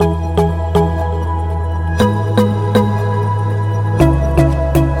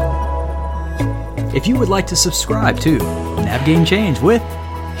if you would like to subscribe to Navigating Change with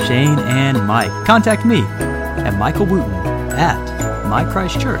Shane and Mike, contact me at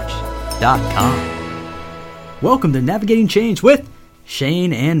michaelwooten@mychristchurch.com. Welcome to Navigating Change with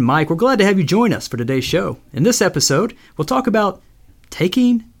Shane and Mike. We're glad to have you join us for today's show. In this episode, we'll talk about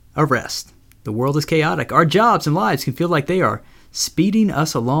taking a rest. The world is chaotic. Our jobs and lives can feel like they are speeding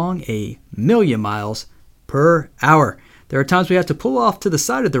us along a million miles per hour. There are times we have to pull off to the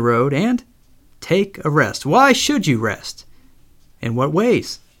side of the road and take a rest. Why should you rest? In what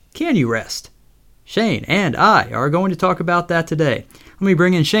ways can you rest? Shane and I are going to talk about that today. Let me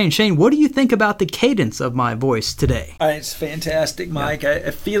bring in Shane. Shane, what do you think about the cadence of my voice today? It's fantastic, Mike. Yeah.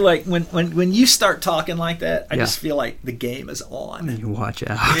 I feel like when you start talking like that, I just feel like the game is on. You watch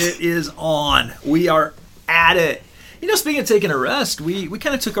out. It is on. We are at it. You know, speaking of taking a rest, we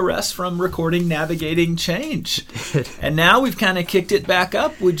kind of took a rest from recording Navigating Change. And now we've kind of kicked it back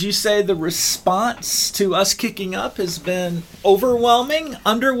up. Would you say the response to us kicking up has been overwhelming,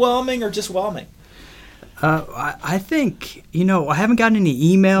 underwhelming, or just whelming? I think, I haven't gotten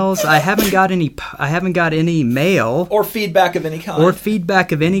any emails. I haven't got any mail or feedback of any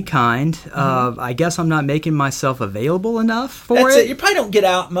kind. I guess I'm not making myself available enough for That's it. You probably don't get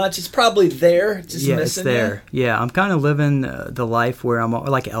out much. It's probably there. It's just missing it's there. You. Yeah, I'm kind of living the life where I'm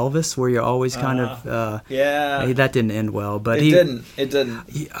like Elvis, where you're always kind of. That didn't end well, but it didn't.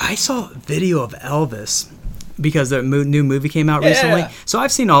 I saw a video of Elvis. Because the new movie came out recently. So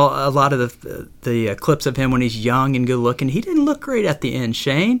I've seen a lot of the clips of him when he's young and good looking. He didn't look great at the end,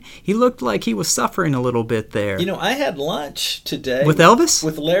 Shane. He looked like he was suffering a little bit there. I had lunch today. With Elvis?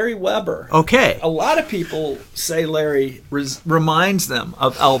 With Larry Weber. Okay. A lot of people say Larry reminds them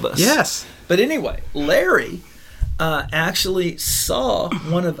of Elvis. Yes. But anyway, Larry actually saw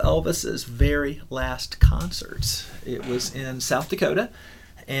one of Elvis's very last concerts. It was in South Dakota.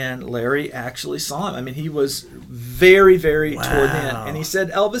 And Larry actually saw him. I mean, he was very, very toward the end. And he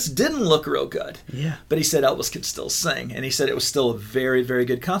said Elvis didn't look real good. Yeah. But he said Elvis could still sing. And he said it was still a very, very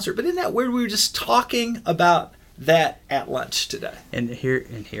good concert. But isn't that weird? We were just talking about that at lunch today. And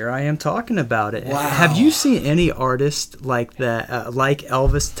here I am talking about it. Wow. Have you seen any artist like that, like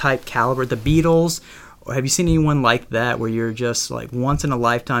Elvis type caliber, the Beatles? Or have you seen anyone like that where you're just like once in a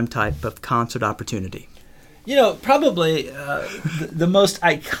lifetime type of concert opportunity? Probably the most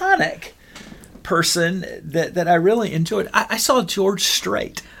iconic person that I really enjoyed. I saw George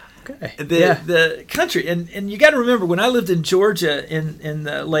Strait. Okay. The country. And you got to remember, when I lived in Georgia in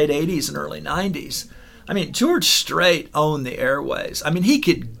the late 80s and early 90s, I mean, George Strait owned the airways. I mean, he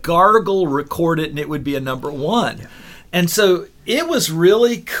could gargle record it and it would be a number one. Yeah. And so it was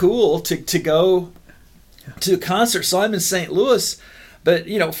really cool to go to a concert. So I'm in St. Louis. But,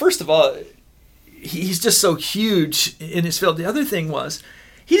 first of all, he's just so huge in his field. The other thing was,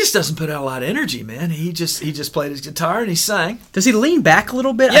 he just doesn't put out a lot of energy, man. He just played his guitar and he sang. Does he lean back a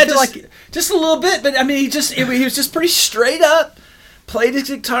little bit? Yeah, just a little bit. But I mean, he was just pretty straight up, played his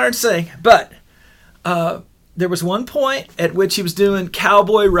guitar and sang. But there was one point at which he was doing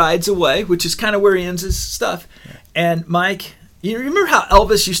 "Cowboy Rides Away," which is kind of where he ends his stuff. Yeah. And Mike, you remember how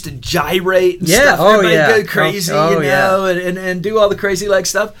Elvis used to gyrate and stuff? Everybody go crazy, and do all the crazy leg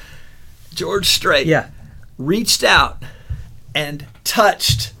stuff. George Strait reached out and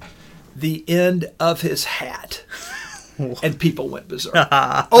touched the end of his hat, and people went berserk.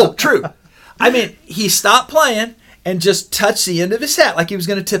 Oh, true. I mean, he stopped playing and just touched the end of his hat like he was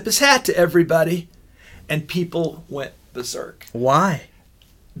going to tip his hat to everybody, and people went berserk. Why?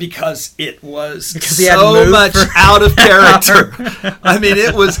 Because it was so much out of character. I mean,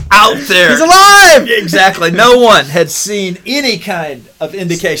 it was out there. He's alive! Exactly. No one had seen any kind of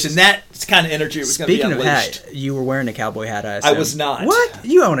indication that kind of energy was going to be unleashed. Speaking of hat, you were wearing a cowboy hat, I assume. I was not. What?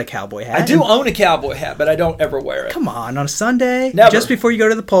 You own a cowboy hat. I do own a cowboy hat, but I don't ever wear it. Come on a Sunday? Never. Just before you go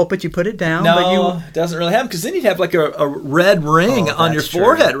to the pulpit, you put it down. No, it doesn't really happen, because then you'd have like a red ring on your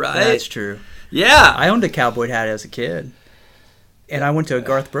forehead, right? That's true. Yeah. I owned a cowboy hat as a kid. And I went to a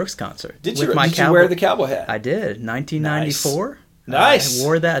Garth Brooks concert. Did you wear the cowboy hat? I did. 1994. Nice. I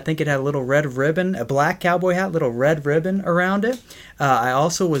wore that. I think it had a little red ribbon, a black cowboy hat, little red ribbon around it. I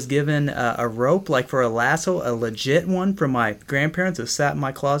also was given a rope, like for a lasso, a legit one from my grandparents who sat in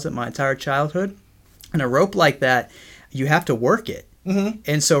my closet my entire childhood. And a rope like that, you have to work it. Mm-hmm.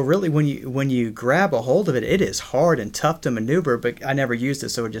 And so really when you grab a hold of it, it is hard and tough to maneuver, but I never used it,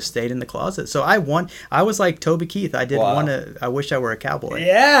 so it just stayed in the closet. So I was like Toby Keith. I didn't want to. I wish I were a cowboy.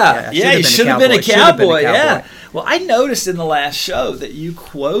 Yeah, you should have been a cowboy. Yeah. Well, I noticed in the last show that you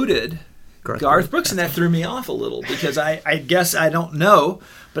quoted Garth Brooks, and that threw me off a little because I guess I don't know,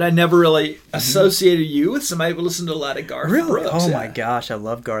 but I never really associated you with somebody who listened to a lot of Garth Brooks. Oh my gosh, I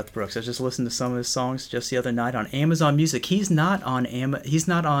love Garth Brooks. I just listened to some of his songs just the other night on Amazon Music. He's not on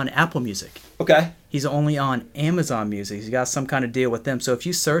Apple Music. Okay. He's only on Amazon Music. He's got some kind of deal with them. So if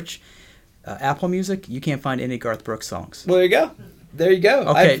you search Apple Music, you can't find any Garth Brooks songs. Well, there you go. There you go.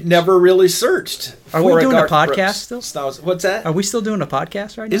 Okay. I've never really searched. Are we doing a podcast Brooks still? What's that? Are we still doing a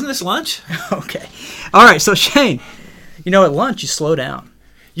podcast right now? Isn't this lunch? Okay. All right. So Shane, at lunch you slow down.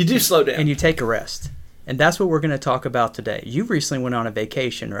 You do slow down. And you take a rest. And that's what we're going to talk about today. You recently went on a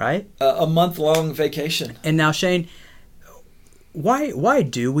vacation, right? A month-long vacation. And now, Shane, why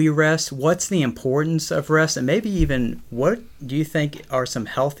do we rest? What's the importance of rest? And maybe even what do you think are some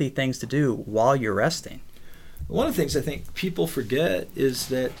healthy things to do while you're resting? One of the things I think people forget is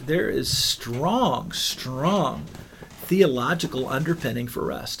that there is strong theological underpinning for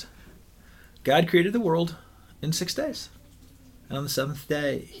rest. God created the world in 6 days. And on the seventh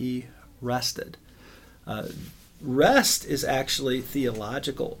day, he rested. Rest is actually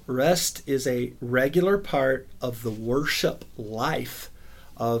theological. Rest is a regular part of the worship life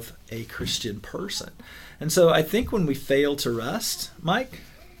of a Christian person. And so I think when we fail to rest, Mike,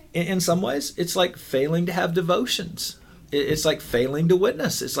 in some ways, it's like failing to have devotions. It's like failing to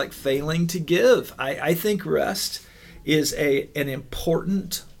witness. It's like failing to give. I think rest is an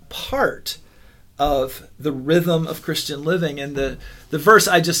important part of the rhythm of Christian living. And the verse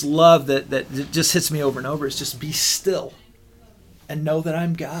I just love that just hits me over and over is just be still and know that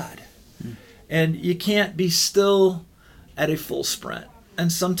I'm God. And you can't be still at a full sprint.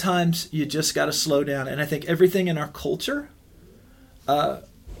 And sometimes you just got to slow down. And I think everything in our culture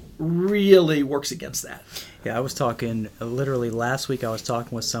really works against that. Yeah, I was talking, literally last week I was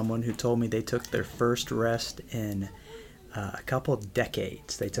talking with someone who told me they took their first rest in a couple of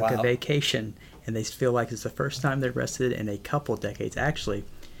decades. They took a vacation, and they feel like it's the first time they've rested in a couple of decades, actually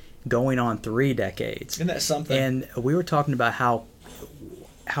going on 3 decades. Isn't that something? And we were talking about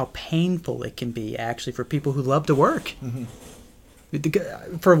how painful it can be, actually, for people who love to work. Mm-hmm.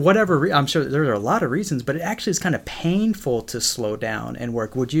 For whatever reason, I'm sure there are a lot of reasons, but it actually is kind of painful to slow down and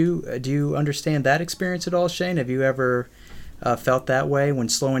work. Do you understand that experience at all, Shane? Have you ever felt that way when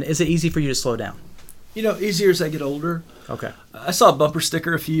slowing? Is it easy for you to slow down? Easier as I get older. Okay. I saw a bumper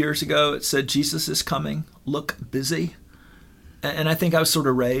sticker a few years ago. It said, "Jesus is coming. Look busy." And I think I was sort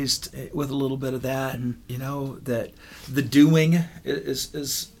of raised with a little bit of that. Mm-hmm. That the doing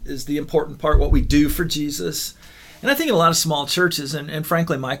is the important part. What we do for Jesus. And I think in a lot of small churches, and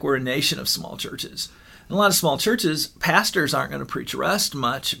frankly, Mike, we're a nation of small churches. In a lot of small churches, pastors aren't going to preach rest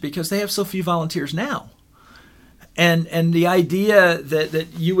much because they have so few volunteers now. And the idea that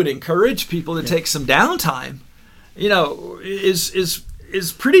you would encourage people to take some downtime, is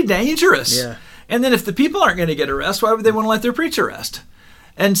pretty dangerous. Yeah. And then if the people aren't going to get a rest, why would they want to let their preacher rest?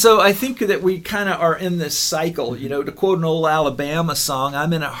 And so I think that we kind of are in this cycle, to quote an old Alabama song,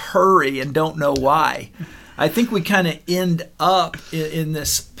 "I'm in a hurry and don't know why." I think we kind of end up in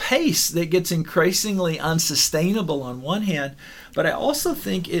this pace that gets increasingly unsustainable on one hand, but I also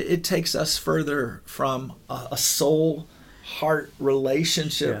think it takes us further from a soul-heart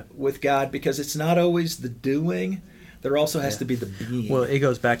relationship with God, because it's not always the doing. There also has to be the being. Well, it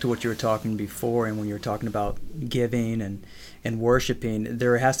goes back to what you were talking before, and when you were talking about giving and worshiping,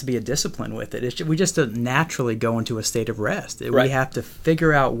 there has to be a discipline with it. We just don't naturally go into a state of rest. Right. We have to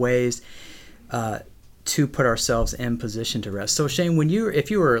figure out ways to put ourselves in position to rest. So Shane, if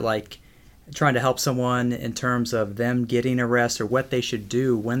you were like trying to help someone in terms of them getting a rest or what they should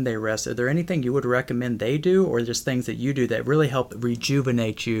do when they rest, are there anything you would recommend they do, or just things that you do that really help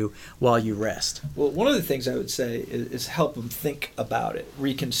rejuvenate you while you rest? Well, one of the things I would say is help them think about it,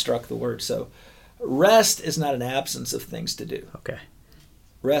 reconstruct the word. So rest is not an absence of things to do. Okay.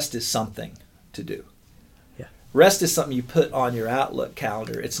 Rest is something to do. Rest is something you put on your Outlook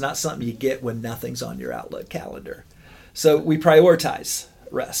calendar. It's not something you get when nothing's on your Outlook calendar. So we prioritize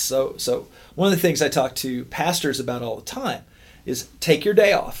rest. So one of the things I talk to pastors about all the time is take your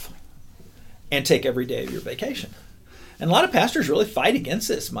day off and take every day of your vacation. And a lot of pastors really fight against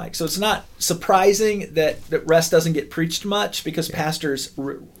this, Mike. So it's not surprising that rest doesn't get preached much, because pastors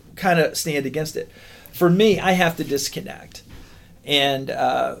kind of stand against it. For me, I have to disconnect. And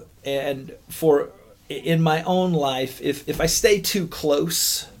in my own life, if I stay too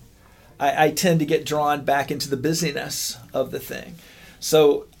close, I tend to get drawn back into the busyness of the thing.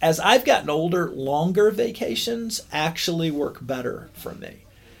 So as I've gotten older, longer vacations actually work better for me.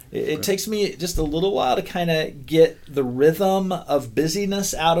 It takes me just a little while to kind of get the rhythm of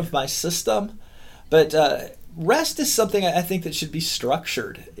busyness out of my system. But rest is something I think that should be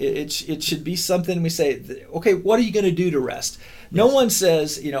structured. It should be something we say, okay, what are you going to do to rest? No one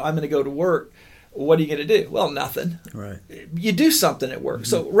says, I'm going to go to work. What are you going to do? Well, nothing. Right. You do something at work.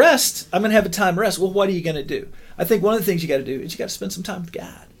 So rest, I'm going to have a time rest. Well, what are you going to do? I think one of the things you got to do is you got to spend some time with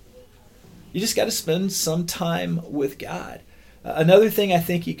God. You just got to spend some time with God. Another thing I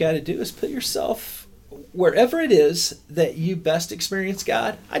think you got to do is put yourself wherever it is that you best experience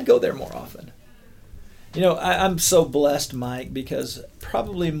God. I'd go there more often. I'm so blessed, Mike, because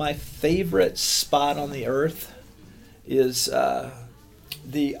probably my favorite spot on the earth is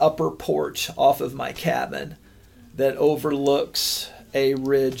the upper porch off of my cabin that overlooks a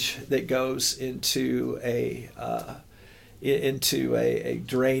ridge that goes into a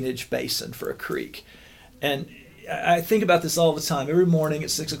drainage basin for a creek. And I think about this all the time. Every morning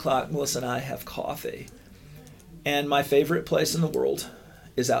at 6 o'clock, Melissa and I have coffee. And my favorite place in the world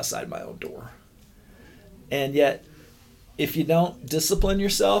is outside my own door. And yet, if you don't discipline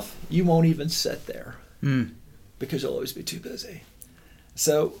yourself, you won't even sit there because you'll always be too busy.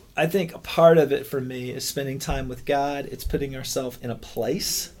 So I think a part of it for me is spending time with God. It's putting ourselves in a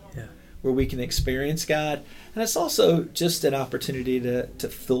place where we can experience God. And it's also just an opportunity to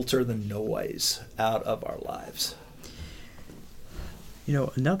filter the noise out of our lives.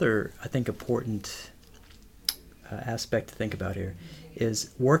 Another, I think, important aspect to think about here is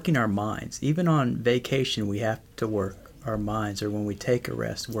working our minds. Even on vacation, we have to work our minds, or when we take a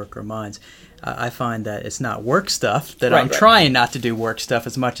rest, work our minds. I find that it's not work stuff, that I'm trying not to do work stuff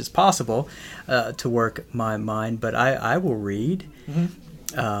as much as possible to work my mind, but I will read.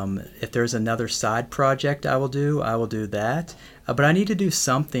 If there's another side project I will do that. But I need to do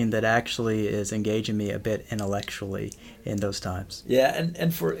something that actually is engaging me a bit intellectually in those times. Yeah,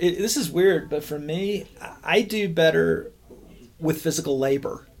 and this is weird, but for me, I do better with physical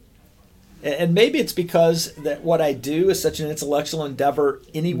labor. And maybe it's because that what I do is such an intellectual endeavor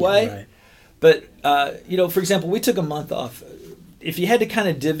anyway. Yeah, right. But, for example, we took a month off. If you had to kind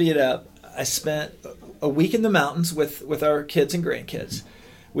of divvy it up, I spent a week in the mountains with our kids and grandkids.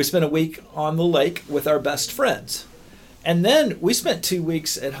 We spent a week on the lake with our best friends. And then we spent 2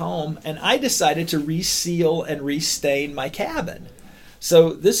 weeks at home, and I decided to reseal and restain my cabin.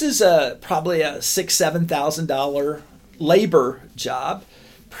 So this is probably a $6,000-$7,000 labor job.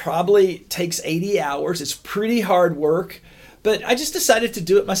 Probably takes 80 hours. It's pretty hard work, but I just decided to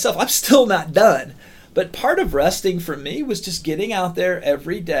do it myself. I'm still not done. But part of resting for me was just getting out there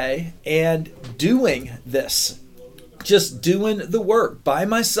every day and doing this. Just doing the work by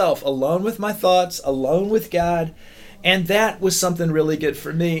myself, alone with my thoughts, alone with God. And that was something really good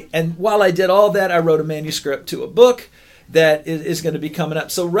for me. And while I did all that, I wrote a manuscript to a book that is going to be coming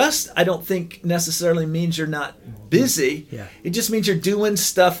up. So rest, I don't think necessarily means you're not busy. Yeah. It just means you're doing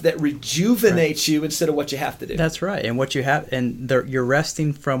stuff that rejuvenates you instead of what you have to do. That's right. And what you have, and you're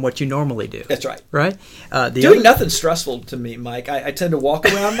resting from what you normally do. That's right. Right? Doing nothing stressful to me, Mike. I tend to walk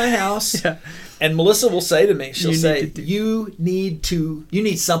around my house, and Melissa will say to me, she'll say, you need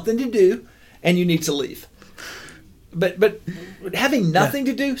something to do, and you need to leave. But having nothing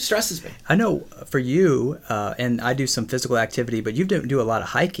to do stresses me. I know for you, and I do some physical activity, but you don't do a lot of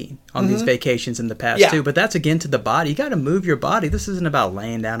hiking on these vacations in the past too. But that's again to the body. You got to move your body. This isn't about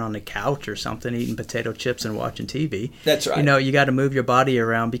laying down on the couch or something, eating potato chips and watching TV. That's right. You got to move your body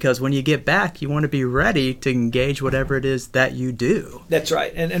around because when you get back, you want to be ready to engage whatever it is that you do. That's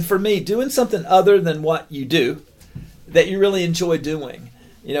right. And for me, doing something other than what you do that you really enjoy doing.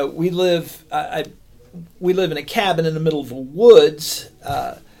 We live in a cabin in the middle of the woods,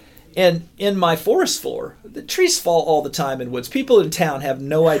 and in my forest floor, the trees fall all the time in woods. People in town have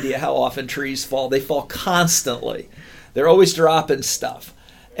no idea how often trees fall. They fall constantly. They're always dropping stuff.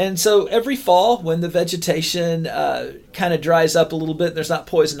 And so every fall, when the vegetation kind of dries up a little bit, there's not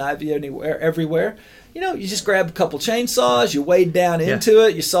poison ivy everywhere, you just grab a couple chainsaws, you wade down into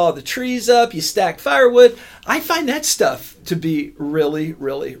it, you saw the trees up, you stack firewood. I find that stuff to be really,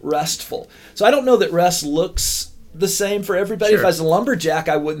 really restful. So I don't know that rest looks the same for everybody. Sure. If I was a lumberjack,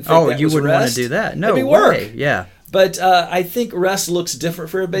 I wouldn't think that was rest. Oh, you wouldn't want to do that. No, it'd be work. Yeah. But I think rest looks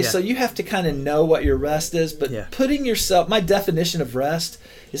different for everybody. Yeah. So you have to kind of know what your rest is. But putting yourself, my definition of rest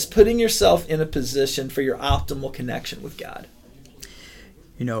is putting yourself in a position for your optimal connection with God.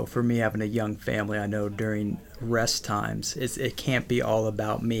 For me having a young family, I know during rest times, it can't be all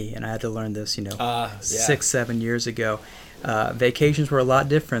about me. And I had to learn this, 6-7 years ago. Vacations were a lot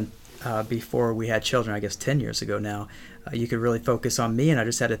different before we had children, I guess 10 years ago now. You could really focus on me, and I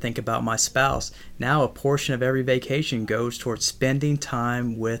just had to think about my spouse. Now a portion of every vacation goes towards spending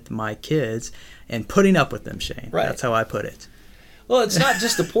time with my kids and putting up with them, Shane. Right. That's how I put it. Well, it's not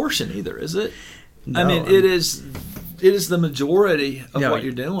just a portion either, is it? I mean, it is the majority of what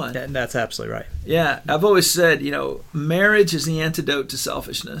you're doing. That's absolutely right. Yeah, I've always said, marriage is the antidote to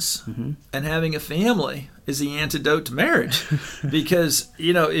selfishness, and having a family is the antidote to marriage. Because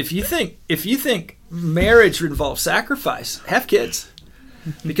if you think marriage involves sacrifice, have kids.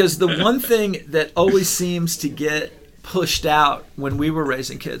 Because the one thing that always seems to get pushed out when we were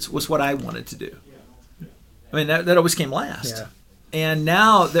raising kids was what I wanted to do. I mean, that always came last. Yeah. And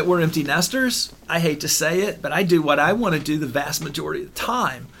now that we're empty nesters, I hate to say it, but I do what I want to do the vast majority of the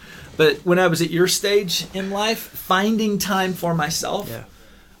time. But when I was at your stage in life, finding time for myself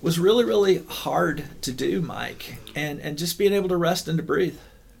was really, really hard to do, Mike. And just being able to rest and to breathe.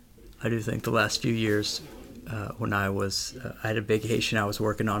 I do think the last few years, when I had a vacation, I was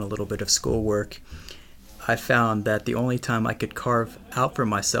working on a little bit of schoolwork. I found that the only time I could carve out for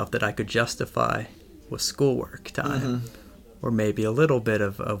myself that I could justify was schoolwork time. Or maybe a little bit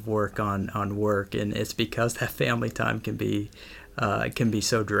of work on work, and it's because that family time can be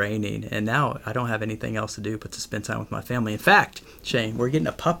so draining. And now I don't have anything else to do but to spend time with my family. In fact, Shane, we're getting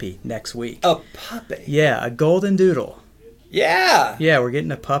a puppy next week. A puppy? Yeah, a golden doodle. Yeah. Yeah, we're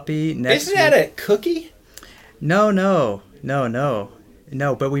getting a puppy next week. Isn't that a cookie? No.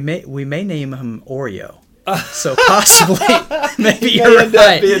 But we may name him Oreo. So possibly, maybe you're end up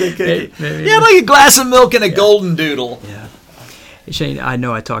right. being a cookie. Maybe yeah, like a glass of milk and a golden doodle. Yeah. Shane, I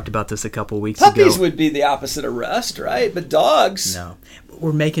know I talked about this a couple of weeks ago. Puppies would be the opposite of rest, right? But dogs... No.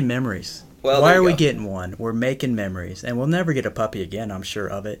 We're making memories. Well, why are we getting one? We're making memories. And we'll never get a puppy again, I'm sure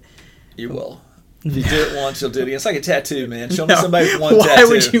of it. You will. If you do it once, you'll do it again. It's like a tattoo, man. Show me somebody with one tattoo. Why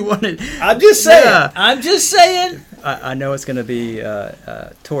would you want it? I'm just saying. Yeah. I'm just saying. I know it's going to be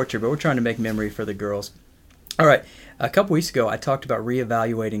torture, but we're trying to make memory for the girls. All right. A couple weeks ago, I talked about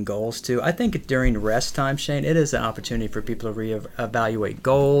reevaluating goals, too. I think during rest time, Shane, it is an opportunity for people to reevaluate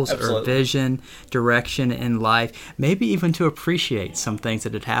goals or vision, direction in life, maybe even to appreciate some things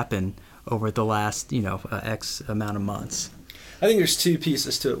that had happened over the last, X amount of months. I think there's two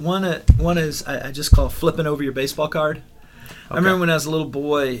pieces to it. One is I just call flipping over your baseball card. Okay. I remember when I was a little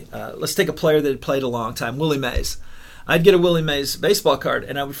boy, let's take a player that had played a long time, Willie Mays. I'd get a Willie Mays baseball card,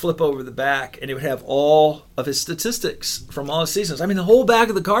 and I would flip over the back, and it would have all of his statistics from all his seasons. I mean, the whole back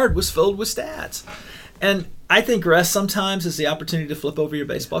of the card was filled with stats. And I think rest sometimes is the opportunity to flip over your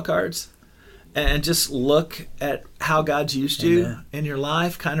baseball cards and just look at how God's used you in your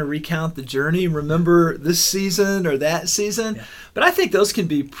life, kind of recount the journey, remember this season or that season. Yeah. But I think those can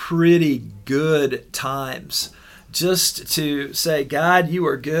be pretty good times. Just to say, God, you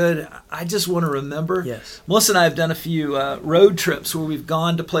are good. I just want to remember. Yes. Melissa and I have done a few road trips where we've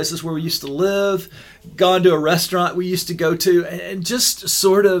gone to places where we used to live, gone to a restaurant we used to go to, and just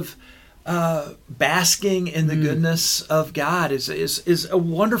sort of basking in the goodness of God is a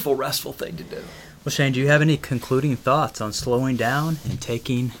wonderful, restful thing to do. Well, Shane, do you have any concluding thoughts on slowing down and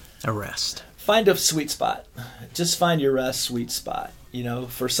taking a rest? Find a sweet spot. Just find your rest sweet spot.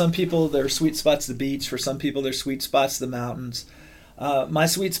 For some people, their sweet spot's the beach. For some people, their sweet spot's the mountains. My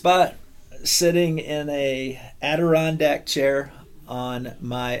sweet spot, sitting in a Adirondack chair on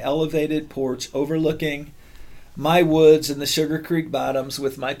my elevated porch overlooking my woods and the Sugar Creek bottoms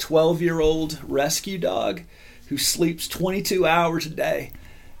with my 12-year-old rescue dog who sleeps 22 hours a day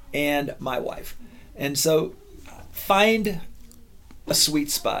and my wife. And so find a sweet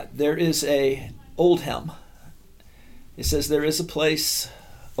spot. There is a old hymn. It says, there is a place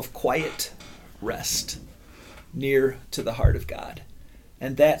of quiet rest near to the heart of God.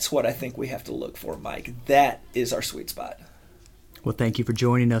 And that's what I think we have to look for, Mike. That is our sweet spot. Well, thank you for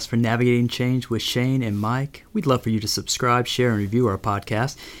joining us for Navigating Change with Shane and Mike. We'd love for you to subscribe, share, and review our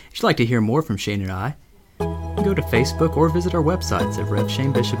podcast. If you'd like to hear more from Shane and I, go to Facebook or visit our websites at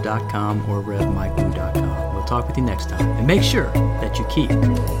revshanebishop.com or revmikewu.com. We'll talk with you next time. And make sure that you keep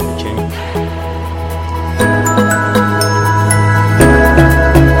the change.